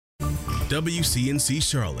WCNC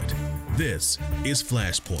Charlotte. This is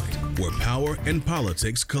Flashpoint, where power and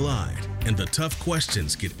politics collide and the tough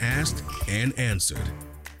questions get asked and answered.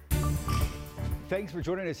 Thanks for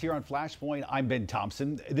joining us here on Flashpoint. I'm Ben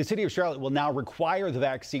Thompson. The city of Charlotte will now require the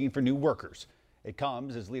vaccine for new workers. It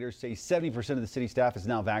comes as leaders say 70% of the city staff is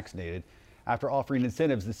now vaccinated. After offering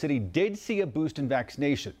incentives, the city did see a boost in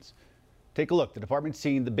vaccinations. Take a look. The department's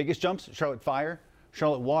seen the biggest jumps: Charlotte Fire,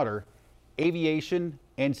 Charlotte Water, Aviation,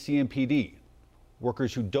 and CMPD.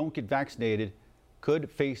 Workers who don't get vaccinated could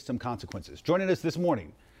face some consequences. Joining us this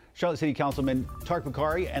morning, Charlotte City Councilman Tariq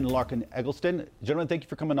Bokhari and Larkin Eggleston. Gentlemen, thank you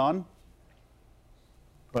for coming on.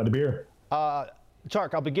 Glad to be here.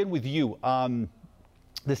 Tariq, I'll begin with you.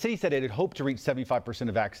 The city said it had hoped to reach 75%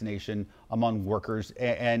 of vaccination among workers,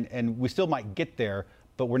 and we still might get there,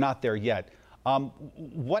 but we're not there yet.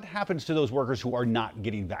 What happens to those workers who are not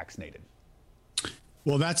getting vaccinated?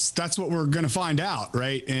 Well, that's what we're going to find out,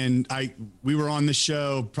 right? And we were on the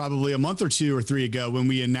show probably a month or two or three ago when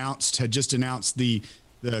we had just announced the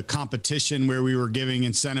competition where we were giving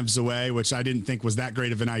incentives away, which I didn't think was that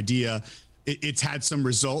great of an idea. It's had some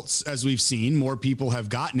results, as we've seen. More people have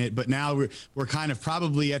gotten it, but now we're kind of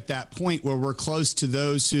probably at that point where we're close to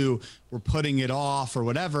those who were putting it off or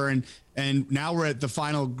whatever. And now we're at the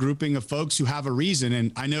final grouping of folks who have a reason.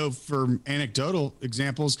 And I know from anecdotal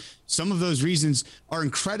examples, some of those reasons are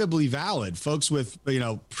incredibly valid. Folks with,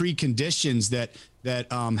 preconditions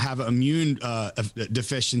that have immune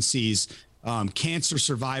deficiencies, cancer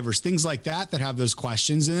survivors, things like that have those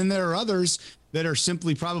questions. And then there are others that are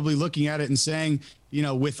simply probably looking at it and saying,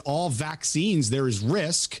 with all vaccines, there is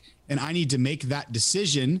risk, and I need to make that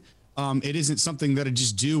decision. It isn't something that I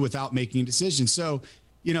just do without making a decision. So,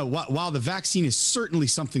 while the vaccine is certainly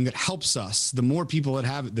something that helps us, the more people that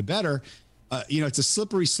have it, the better. It's a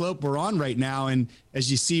slippery slope we're on right now. And as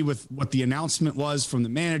you see with what the announcement was from the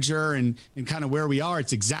manager and kind of where we are,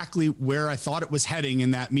 it's exactly where I thought it was heading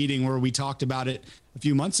in that meeting where we talked about it a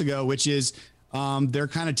few months ago, which is they're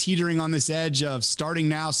kind of teetering on this edge of starting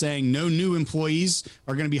now saying no new employees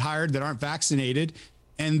are going to be hired that aren't vaccinated.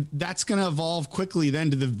 And that's going to evolve quickly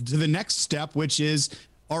then to the next step, which is,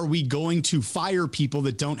 are we going to fire people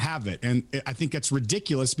that don't have it? And I think that's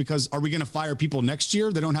ridiculous, because are we going to fire people next year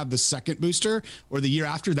that don't have the second booster, or the year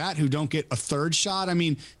after that who don't get a third shot? I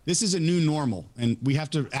mean, this is a new normal and we have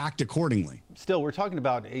to act accordingly. Still, we're talking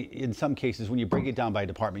about, in some cases, when you break it down by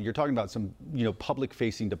department, you're talking about some, public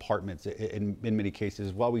facing departments in many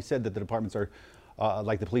cases. While we said that the departments are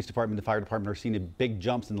like the police department, the fire department are seeing big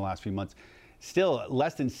jumps in the last few months, still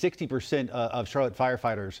less than 60% of Charlotte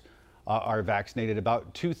firefighters are vaccinated,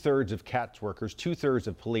 about 2/3 of CATS workers, 2/3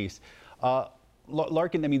 of police.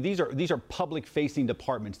 Larkin, I mean, these are public-facing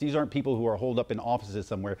departments. These aren't people who are holed up in offices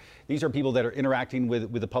somewhere. These are people that are interacting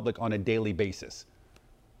with the public on a daily basis.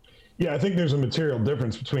 Yeah, I think there's a material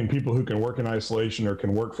difference between people who can work in isolation or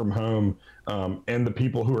can work from home and the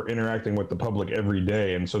people who are interacting with the public every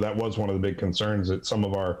day. And so that was one of the big concerns, that some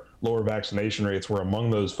of our lower vaccination rates were among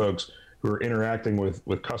those folks who are interacting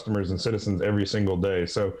with customers and citizens every single day.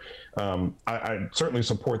 So I certainly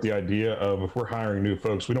support the idea of, if we're hiring new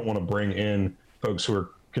folks, we don't want to bring in folks who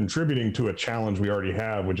are contributing to a challenge we already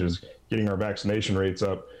have, which is getting our vaccination rates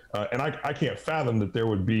up. And I can't fathom that there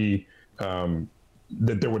would be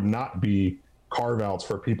that there would not be carve-outs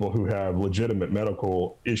for people who have legitimate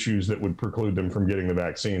medical issues that would preclude them from getting the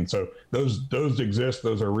vaccine. So those exist,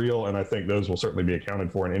 those are real, and I think those will certainly be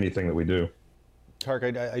accounted for in anything that we do.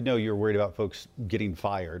 Tariq, I know you're worried about folks getting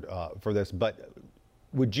fired for this, but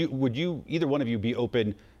would you, either one of you, be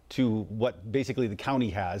open to what basically the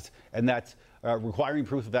county has, and that's requiring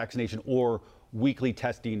proof of vaccination or weekly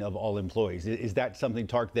testing of all employees? Is that something,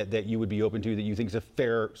 Tariq, that you would be open to, that you think is a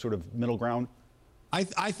fair sort of middle ground?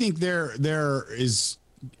 I think there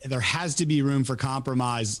has to be room for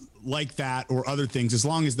compromise like that or other things, as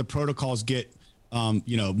long as the protocols get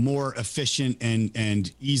more efficient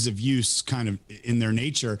and ease of use kind of in their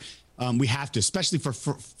nature. We have to, especially for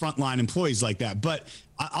frontline employees like that. But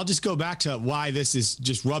I'll just go back to why this is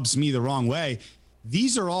just rubs me the wrong way.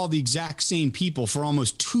 These are all the exact same people for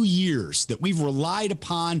almost 2 years that we've relied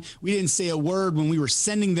upon. We didn't say a word when we were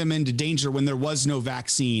sending them into danger when there was no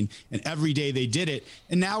vaccine, and every day they did it.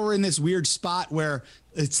 And now we're in this weird spot where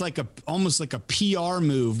it's like almost like a PR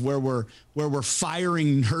move where we're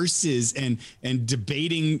firing nurses and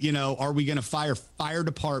debating, are we going to fire fire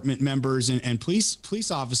department members and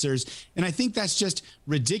police officers? And I think that's just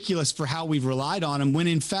ridiculous for how we've relied on them, when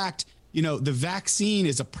in fact the vaccine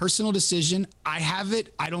is a personal decision. I have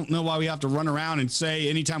it. I don't know why we have to run around and say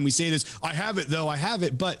anytime we say this, I have it, though I have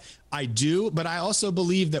it, but I do. But I also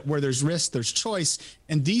believe that where there's risk, there's choice.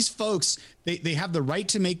 And these folks, they have the right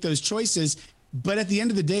to make those choices. But at the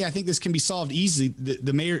end of the day, I think this can be solved easily.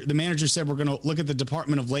 The manager said we're going to look at the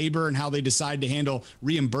Department of Labor and how they decide to handle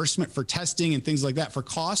reimbursement for testing and things like that for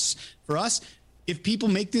costs for us. If people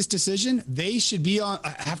make this decision, they should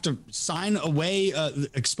have to sign away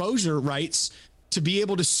exposure rights to be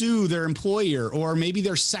able to sue their employer, or maybe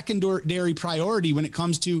their secondary priority when it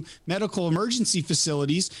comes to medical emergency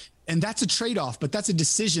facilities. And that's a trade-off, but that's a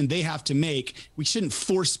decision they have to make. We shouldn't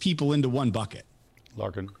force people into one bucket.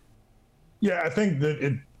 Larkin. Yeah, I think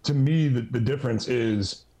that to me, the difference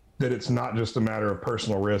is that it's not just a matter of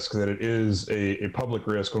personal risk, that it is a public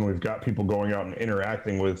risk when we've got people going out and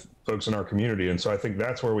interacting with folks in our community. And so I think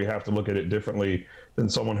that's where we have to look at it differently than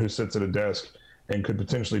someone who sits at a desk and could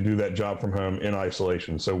potentially do that job from home in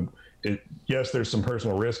isolation. So yes, there's some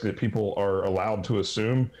personal risk that people are allowed to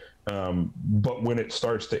assume, but when it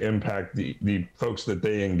starts to impact the folks that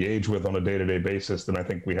they engage with on a day-to-day basis, then I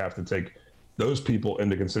think we have to take those people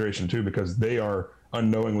into consideration too, because they are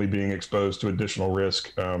unknowingly being exposed to additional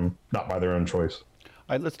risk, not by their own choice.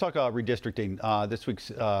 All right, let's talk redistricting. This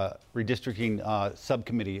week's redistricting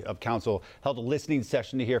subcommittee of council held a listening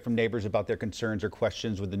session to hear from neighbors about their concerns or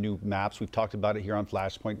questions with the new maps. We've talked about it here on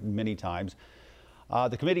Flashpoint many times.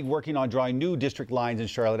 The committee working on drawing new district lines in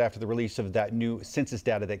Charlotte after the release of that new census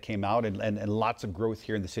data that came out, and lots of growth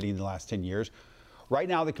here in the city in the last 10 years. Right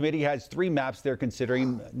now, the committee has 3 maps they're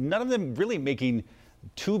considering, none of them really making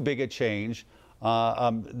too big a change.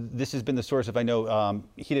 This has been the source of, I know,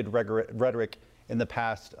 heated rhetoric in the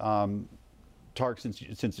past. Tark,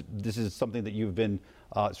 since this is something that you've been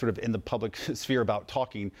sort of in the public sphere about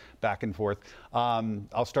talking back and forth,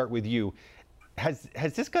 I'll start with you. Has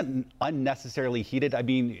this gotten unnecessarily heated? I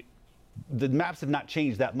mean, the maps have not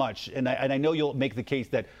changed that much, and I know you'll make the case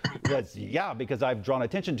that's yeah, because I've drawn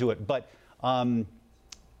attention to it, but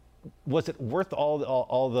was it worth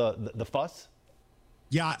all the fuss?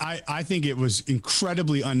 Yeah, I think it was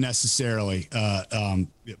incredibly unnecessarily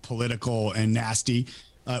political and nasty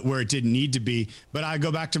where it didn't need to be. But I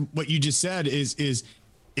go back to what you just said is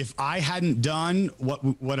if I hadn't done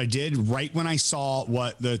what I did right when I saw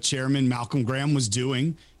what the chairman, Malcolm Graham, was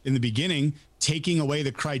doing in the beginning, taking away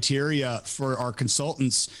the criteria for our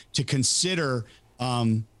consultants to consider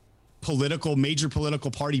major political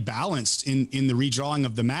party balance in the redrawing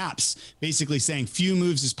of the maps, basically saying few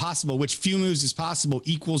moves is possible, which few moves is possible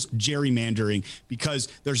equals gerrymandering, because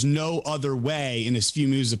there's no other way in as few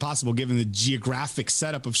moves as possible, given the geographic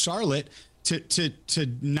setup of Charlotte, to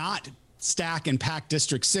not stack and pack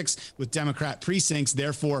District 6 with Democrat precincts,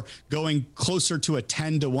 therefore going closer to a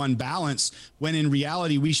 10-to-1 balance, when in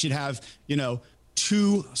reality we should have,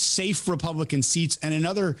 2 safe Republican seats and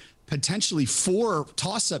another potentially 4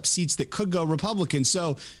 toss-up seats that could go Republican.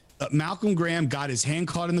 So Malcolm Graham got his hand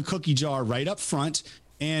caught in the cookie jar right up front.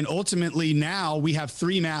 And ultimately now we have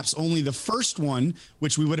 3 maps, only the first one,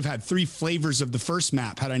 which we would have had 3 flavors of the first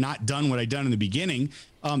map had I not done what I done in the beginning.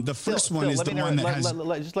 The first one is the one that has...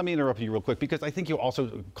 Just let me interrupt you real quick, because I think you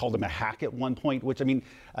also called him a hack at one point, which, I mean,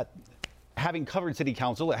 having covered city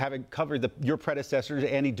council, having covered your predecessors,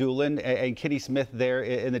 Annie Doolin and Kitty Smith there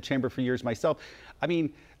in the chamber for years myself, I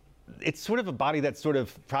mean, it's sort of a body that sort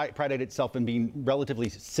of prided itself in being relatively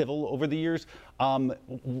civil over the years. I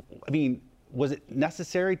mean, was it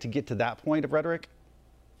necessary to get to that point of rhetoric?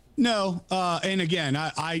 No. And again,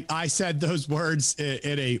 I said those words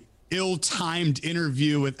at a ill-timed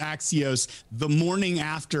interview with Axios the morning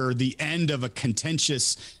after the end of a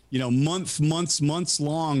contentious, months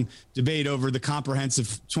long debate over the comprehensive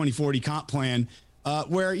 2040 comp plan.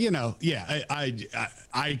 Where,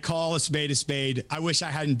 I call a spade. I wish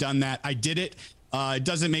I hadn't done that. I did it. It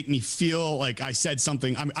doesn't make me feel like I said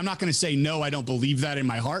something. I'm not going to say, no, I don't believe that in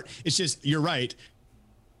my heart. It's just, you're right.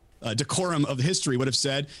 Decorum of history would have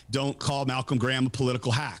said, don't call Malcolm Graham a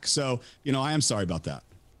political hack. So, I am sorry about that.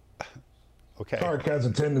 Okay. Tark has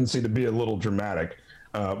a tendency to be a little dramatic.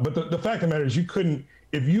 But the fact of the matter is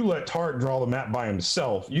if you let Tark draw the map by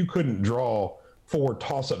himself, you couldn't draw 4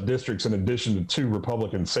 toss-up districts in addition to 2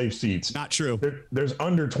 Republican safe seats. Not true. There's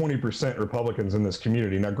under 20% Republicans in this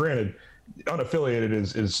community. Now, granted, unaffiliated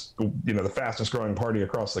is the fastest growing party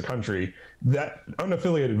across the country. That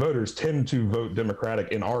unaffiliated voters tend to vote Democratic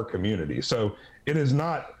in our community. So there's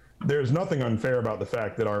nothing unfair about the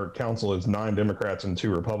fact that our council is 9 Democrats and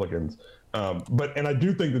 2 Republicans. And I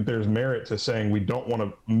do think that there's merit to saying we don't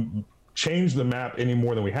want to change the map any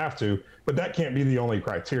more than we have to, but that can't be the only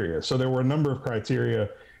criteria. So there were a number of criteria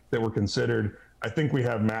that were considered. I think we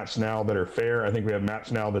have maps now that are fair. I think we have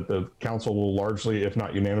maps now that the council will largely, if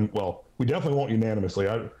not unanimous, well, we definitely won't unanimously.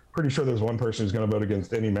 I'm pretty sure there's one person who's going to vote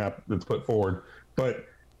against any map that's put forward, but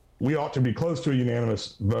we ought to be close to a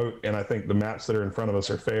unanimous vote. And I think the maps that are in front of us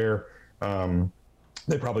are fair.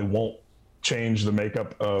 They probably won't change the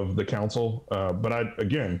makeup of the council. But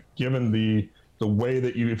again, given the way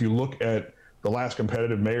that if you look at the last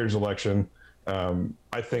competitive mayor's election,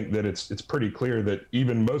 I think that it's pretty clear that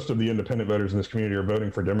even most of the independent voters in this community are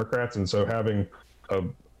voting for Democrats. And so having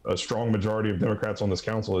a strong majority of Democrats on this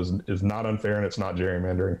council is not unfair, and it's not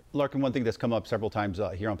gerrymandering. Larkin, one thing that's come up several times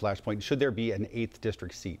here on Flashpoint, should there be an 8th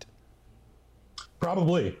district seat?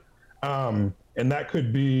 Probably. And that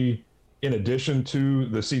could be in addition to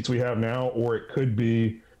the seats we have now, or it could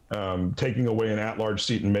be taking away an at-large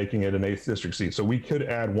seat and making it an 8th district seat. So we could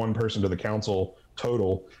add one person to the council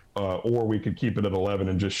total, or we could keep it at 11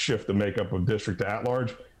 and just shift the makeup of district to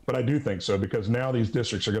at-large. But I do think so, because now these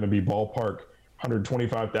districts are going to be ballpark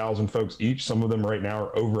 125,000 folks each. Some of them right now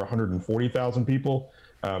are over 140,000 people.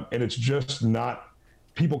 And it's just not,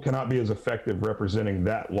 people cannot be as effective representing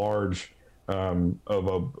that large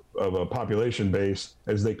of a population base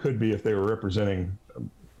as they could be if they were representing,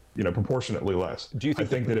 proportionately less. I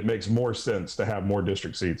think that it makes more sense to have more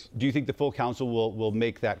district seats. Do you think the full council will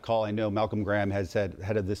make that call? I know Malcolm Graham has said,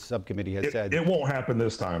 head of this subcommittee, has said it won't happen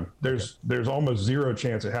this time. There's almost zero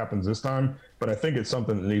chance it happens this time, but I think it's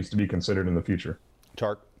something that needs to be considered in the future.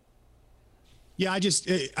 Tark? Yeah,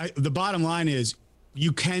 the bottom line is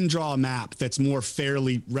you can draw a map that's more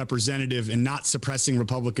fairly representative and not suppressing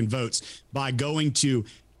Republican votes by going to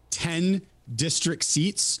 10 district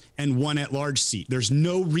seats and 1 at-large seat. There's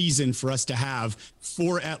no reason for us to have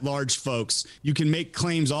 4 at-large folks. You can make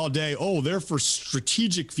claims all day, oh, they're for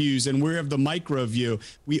strategic views and we have the micro view.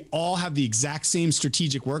 We all have the exact same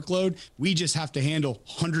strategic workload. We just have to handle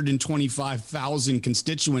 125,000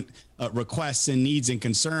 constituent requests and needs and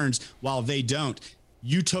concerns while they don't.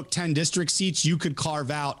 You took 10 district seats, you could carve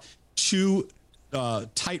out 2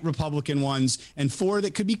 tight Republican ones and 4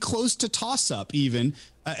 that could be close to toss-up even,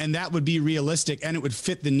 and that would be realistic and it would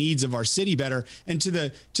fit the needs of our city better. And to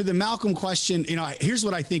the Malcolm question, here's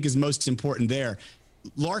what I think is most important there.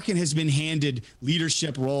 Larkin has been handed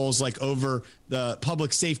leadership roles like over the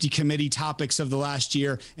public safety committee topics of the last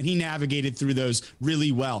year, and he navigated through those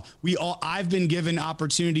really well. I've been given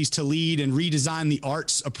opportunities to lead and redesign the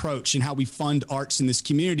arts approach and how we fund arts in this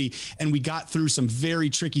community, and we got through some very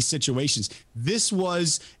tricky situations. This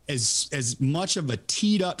was as much of a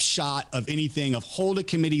teed up shot of anything of hold a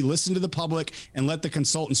committee, listen to the public, and let the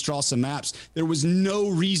consultants draw some maps. There was no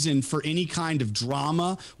reason for any kind of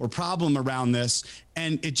drama or problem around this.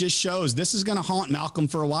 And it just shows this is going to haunt Malcolm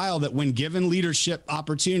for a while, that when given leadership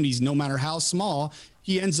opportunities, no matter how small,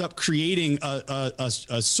 he ends up creating a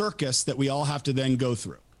circus that we all have to then go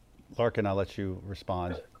through. Larkin, I'll let you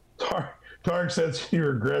respond. Tark says he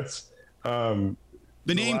regrets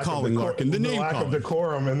the name calling, Larkin, the lack of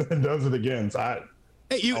decorum, and then does it again. So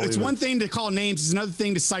it's one thing to call names, it's another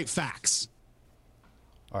thing to cite facts.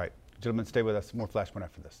 All right, gentlemen, stay with us. More Flashpoint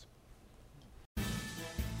after this.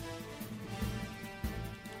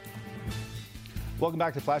 Welcome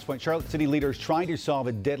back to Flashpoint. Charlotte City leaders trying to solve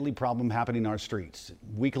a deadly problem happening on our streets,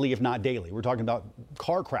 weekly if not daily. We're talking about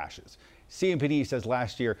car crashes. CMPD says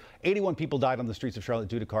last year, 81 people died on the streets of Charlotte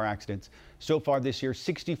due to car accidents. So far this year,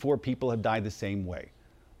 64 people have died the same way.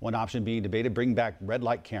 One option being debated, bring back red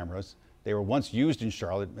light cameras. They were once used in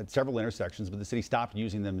Charlotte at several intersections, but the city stopped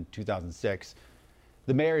using them in 2006.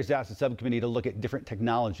 The mayor has asked the subcommittee to look at different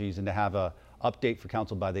technologies and to have an update for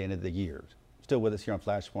council by the end of the year. Still with us here on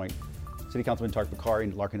Flashpoint, City Councilman Tark Bokhari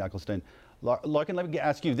and Larkin Eccleston. Larkin, let me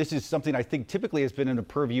ask you, this is something I think typically has been in the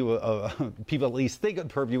purview of people, at least think of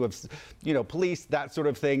the purview of, police, that sort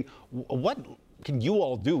of thing. What can you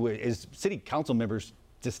all do as city council members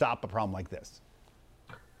to stop a problem like this?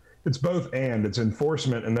 It's both and. It's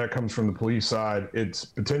enforcement, and that comes from the police side. It's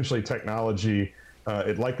potentially technology.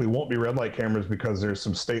 It likely won't be red light cameras because there's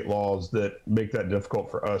some state laws that make that difficult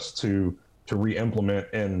for us to re-implement,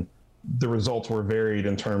 and the results were varied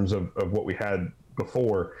in terms of what we had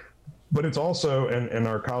before. But it's also, and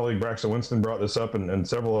our colleague Braxton Winston brought this up, and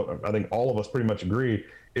several, I think all of us pretty much agree,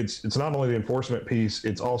 it's not only the enforcement piece,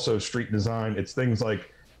 it's also street design. It's things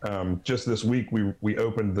like just this week we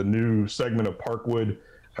opened the new segment of Parkwood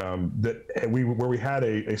where we had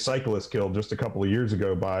a cyclist killed just a couple of years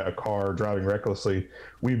ago by a car driving recklessly.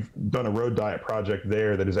 We've done a road diet project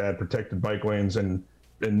there that has added protected bike lanes and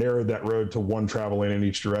narrowed that road to one travel lane in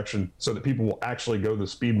each direction so that people will actually go the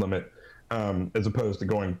speed limit as opposed to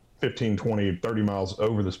going 15, 20, 30 miles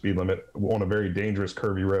over the speed limit on a very dangerous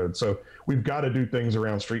curvy road. So we've got to do things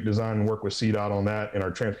around street design and work with CDOT on that in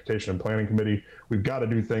our Transportation and Planning Committee. We've got to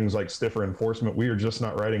do things like stiffer enforcement. We are just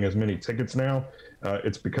not writing as many tickets now.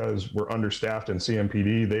 It's because we're understaffed in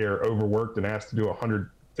CMPD. They are overworked and asked to do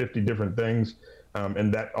 150 different things.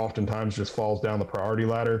 And that oftentimes just falls down the priority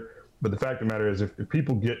ladder. But the fact of the matter is, if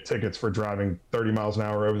people get tickets for driving 30 miles an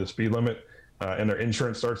hour over the speed limit, and their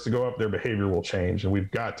insurance starts to go up, their behavior will change. And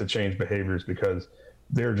we've got to change behaviors because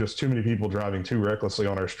there are just too many people driving too recklessly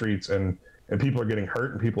on our streets, and people are getting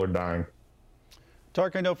hurt and people are dying.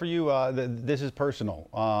 Tark, I know for you, this is personal.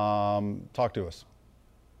 Talk to us.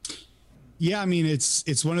 Yeah, I mean,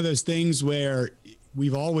 it's one of those things where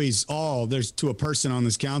we've always there's to a person on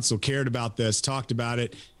this council cared about this, talked about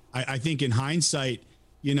it. I think in hindsight,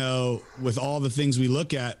 you know, with all the things we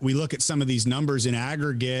look at some of these numbers in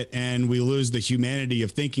aggregate and we lose the humanity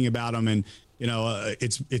of thinking about them. And, you know,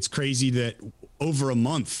 it's crazy that over a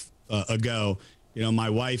month ago, you know, my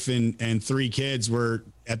wife and 3 kids were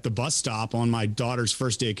at the bus stop on my daughter's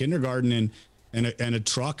first day of kindergarten, and a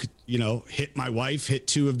truck, you know, hit my wife, hit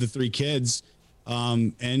 2 of the 3 kids.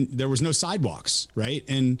 And there was no sidewalks. Right.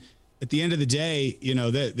 And at the end of the day, you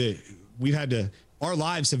know, our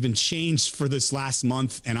lives have been changed for this last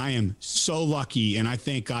month, and I am so lucky, and I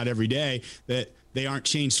thank God every day that they aren't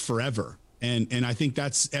changed forever. And I think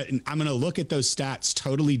I'm going to look at those stats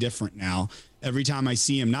totally different now every time I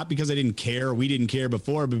see them, not because I didn't care, we didn't care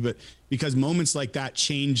before, but because moments like that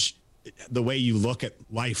change the way you look at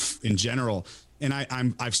life in general. And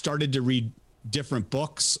I've started to read different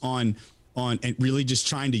books on and really just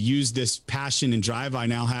trying to use this passion and drive I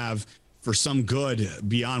now have for some good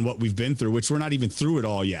beyond what we've been through, which we're not even through it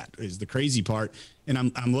all yet, is the crazy part. And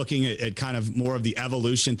I'm looking at kind of more of the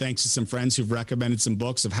evolution, thanks to some friends who've recommended some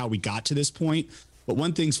books of how we got to this point. But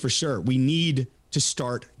one thing's for sure, we need to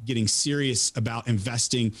start getting serious about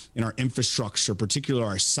investing in our infrastructure, particularly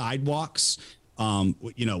our sidewalks,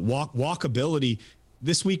 you know, walkability.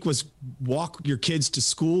 This week was walk your kids to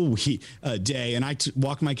school day, and I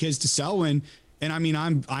walked my kids to Selwyn. And I mean,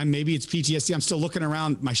 I'm maybe it's PTSD. I'm still looking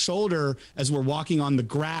around my shoulder as we're walking on the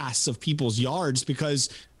grass of people's yards because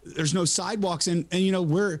there's no sidewalks. And you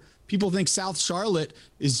know, people think South Charlotte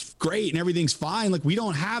is great and everything's fine. Like, we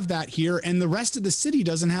don't have that here, and the rest of the city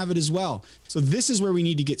doesn't have it as well. So this is where we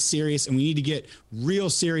need to get serious, and we need to get real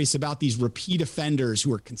serious about these repeat offenders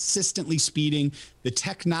who are consistently speeding. The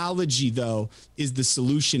technology, though, is the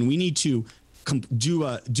solution. We need to do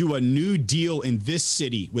a new deal in this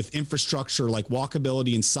city with infrastructure like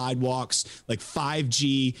walkability and sidewalks, like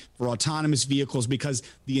 5G for autonomous vehicles, because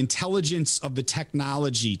the intelligence of the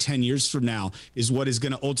technology 10 years from now is what is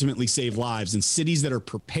going to ultimately save lives. And cities that are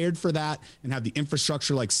prepared for that and have the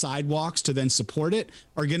infrastructure like sidewalks to then support it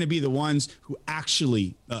are going to be the ones who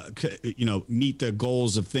actually, meet the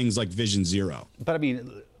goals of things like Vision Zero. But I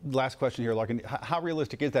mean, last question here, Larkin. How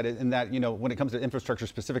realistic is that in that, you know, when it comes to infrastructure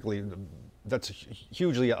specifically, that's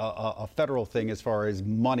hugely a federal thing as far as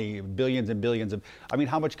money, billions and billions of, I mean,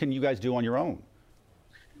 how much can you guys do on your own?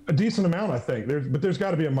 A decent amount, I think. There's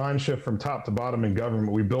got to be a mind shift from top to bottom in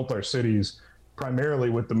government. We built our cities primarily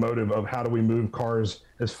with the motive of how do we move cars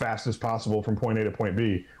as fast as possible from point A to point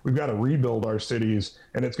B. We've got to rebuild our cities,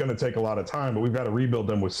 and it's going to take a lot of time, but we've got to rebuild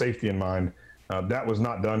them with safety in mind. That was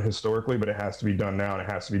not done historically, but it has to be done now, and it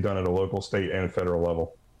has to be done at a local, state, and federal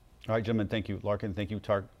level. All right, gentlemen, thank you. Larkin, thank you.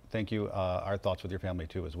 Tark, thank you. Our thoughts with your family,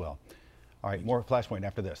 too, as well. All right, more Flashpoint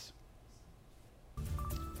after this.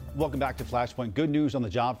 Welcome back to Flashpoint. Good news on the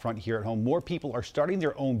job front here at home. More people are starting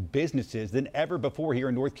their own businesses than ever before here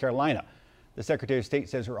in North Carolina. The Secretary of State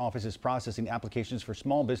says her office is processing applications for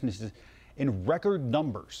small businesses in record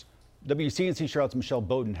numbers. WCNC Charlotte's Michelle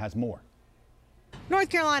Bowden has more. North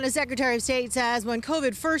Carolina Secretary of State says when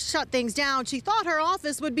COVID first shut things down, she thought her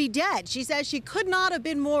office would be dead. She says she could not have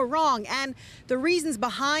been more wrong. And the reasons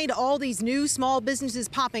behind all these new small businesses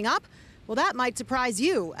popping up, well, that might surprise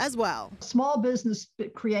you as well. Small business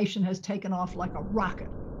creation has taken off like a rocket.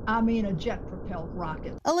 I mean, a jet-propelled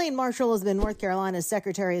rocket. Elaine Marshall has been North Carolina's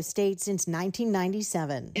Secretary of State since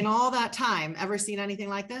 1997. In all that time, ever seen anything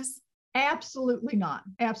like this? Absolutely not.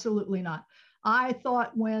 Absolutely not. I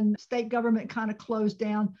thought when state government kind of closed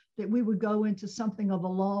down that we would go into something of a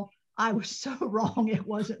lull. I was so wrong. It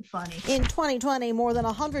wasn't funny. In 2020, more than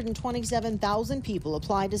 127,000 people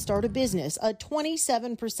applied to start a business, a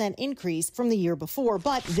 27% increase from the year before.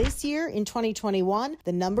 But this year, in 2021,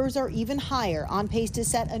 the numbers are even higher, on pace to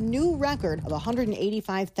set a new record of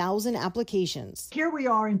 185,000 applications. Here we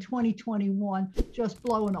are in 2021, just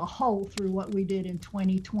blowing a hole through what we did in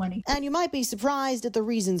 2020. And you might be surprised at the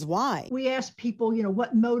reasons why. We asked people,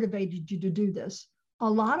 what motivated you to do this? A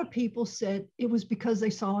lot of people said it was because they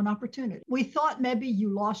saw an opportunity. We thought maybe you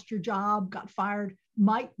lost your job, got fired,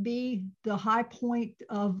 might be the high point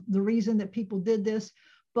of the reason that people did this.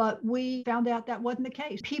 But we found out that wasn't the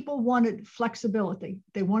case. People wanted flexibility.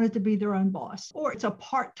 They wanted to be their own boss. Or it's a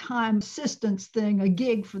part-time assistance thing, a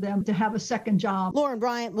gig for them to have a second job. Lauren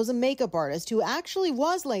Bryant was a makeup artist who actually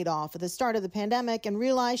was laid off at the start of the pandemic and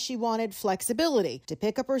realized she wanted flexibility to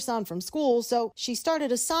pick up her son from school. So she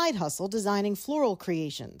started a side hustle designing floral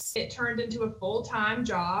creations. It turned into a full-time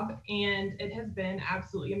job and it has been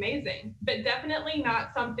absolutely amazing, but definitely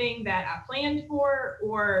not something that I planned for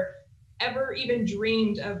or ever even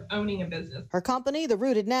dreamed of owning a business. Her company, The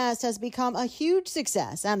Rooted Nest, has become a huge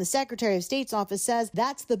success, and the Secretary of State's office says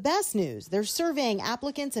that's the best news. They're surveying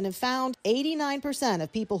applicants and have found 89%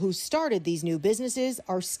 of people who started these new businesses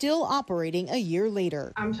are still operating a year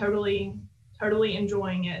later. I'm totally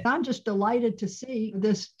enjoying it. I'm just delighted to see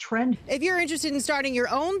this trend. If you're interested in starting your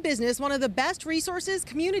own business, one of the best resources,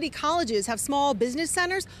 community colleges have small business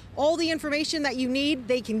centers. All the information that you need,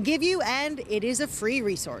 they can give you, and it is a free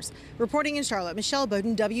resource. Reporting in Charlotte, Michelle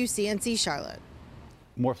Bowden, WCNC Charlotte.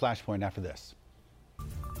 More Flashpoint after this.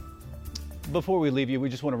 Before we leave you, we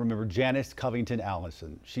just want to remember Janice Covington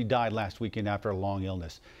Allison. She died last weekend after a long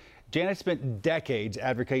illness. Janice spent decades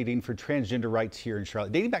advocating for transgender rights here in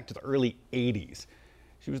Charlotte, dating back to the early 80s.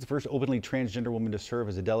 She was the first openly transgender woman to serve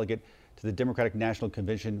as a delegate to the Democratic National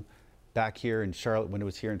Convention back here in Charlotte when it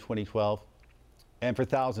was here in 2012. And for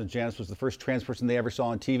thousands, Janice was the first trans person they ever saw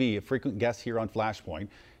on TV, a frequent guest here on Flashpoint.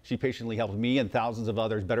 She patiently helped me and thousands of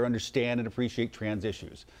others better understand and appreciate trans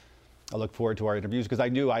issues. I look forward to our interviews because I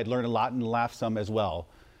knew I'd learn a lot and laugh some as well.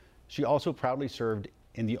 She also proudly served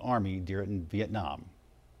in the Army during Vietnam.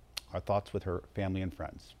 Our thoughts with her family and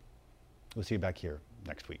friends. We'll see you back here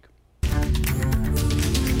next week.